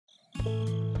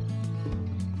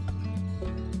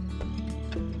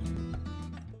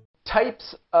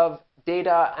types of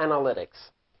data analytics.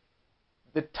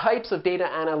 The types of data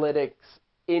analytics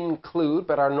include,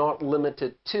 but are not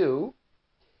limited to,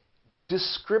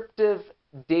 descriptive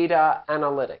data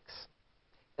analytics.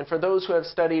 And for those who have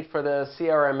studied for the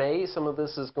CRMA, some of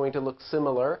this is going to look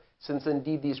similar, since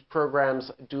indeed these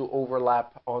programs do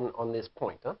overlap on this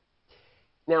point.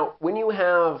 Now, when you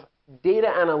have data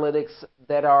analytics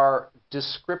that are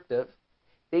descriptive,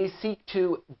 they seek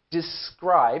to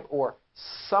describe or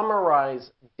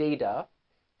summarize data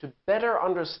to better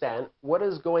understand what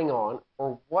is going on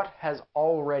or what has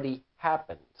already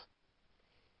happened.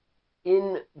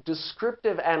 In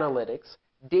descriptive analytics,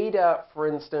 data, for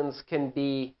instance, can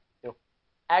be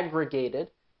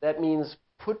aggregated. That means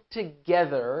put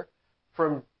together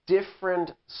from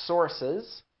different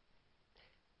sources,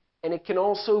 and it can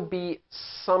also be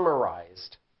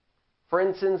summarized. For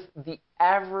instance, the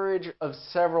average of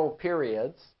several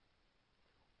periods,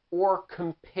 or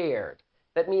compared.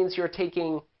 That means you're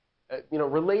taking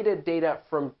related data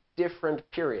from different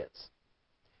periods.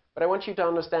 But I want you to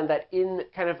understand that in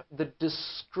kind of the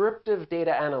descriptive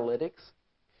data analytics,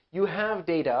 you have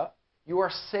data, you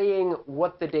are saying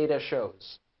what the data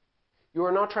shows. You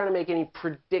are not trying to make any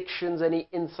predictions, any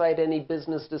insight, any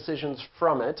business decisions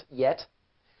from it yet.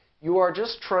 You are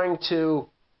just trying to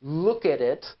look at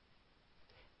it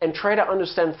and try to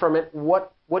understand from it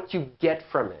what you get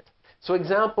from it. So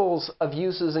examples of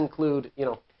uses include,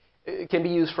 it can be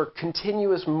used for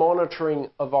continuous monitoring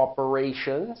of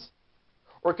operations,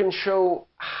 or it can show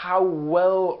how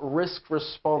well risk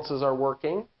responses are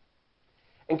working,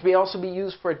 and can also be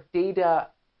used for data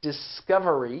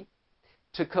discovery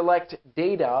to collect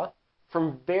data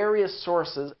from various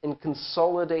sources and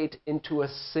consolidate into a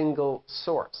single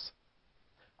source.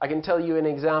 I can tell you an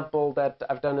example that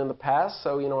I've done in the past.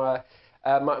 So,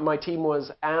 my team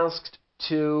was asked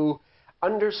to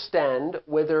understand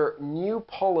whether new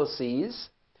policies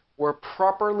were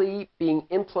properly being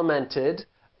implemented,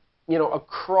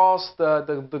 across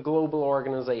the global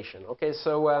organization. Okay,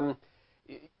 so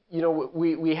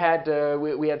we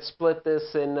had split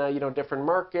this in different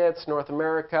markets: North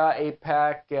America,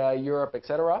 APAC, Europe,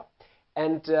 etc.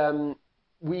 And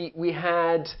we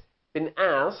had been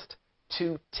asked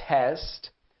to test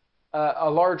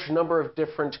a large number of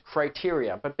different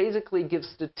criteria, but basically give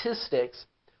statistics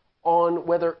on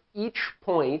whether each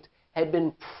point had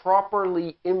been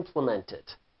properly implemented.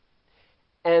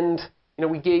 And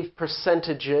we gave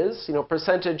percentages,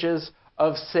 percentages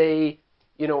of, say,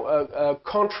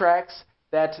 contracts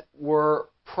that were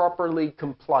properly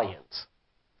compliant.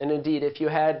 And indeed, if you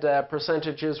had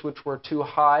percentages which were too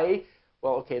high,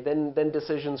 well, okay, then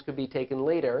decisions could be taken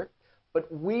later.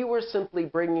 But we were simply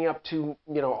bringing up to,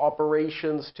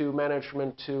 operations, to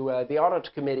management, to the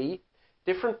audit committee,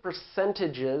 different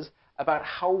percentages about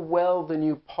how well the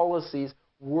new policies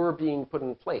were being put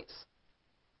in place.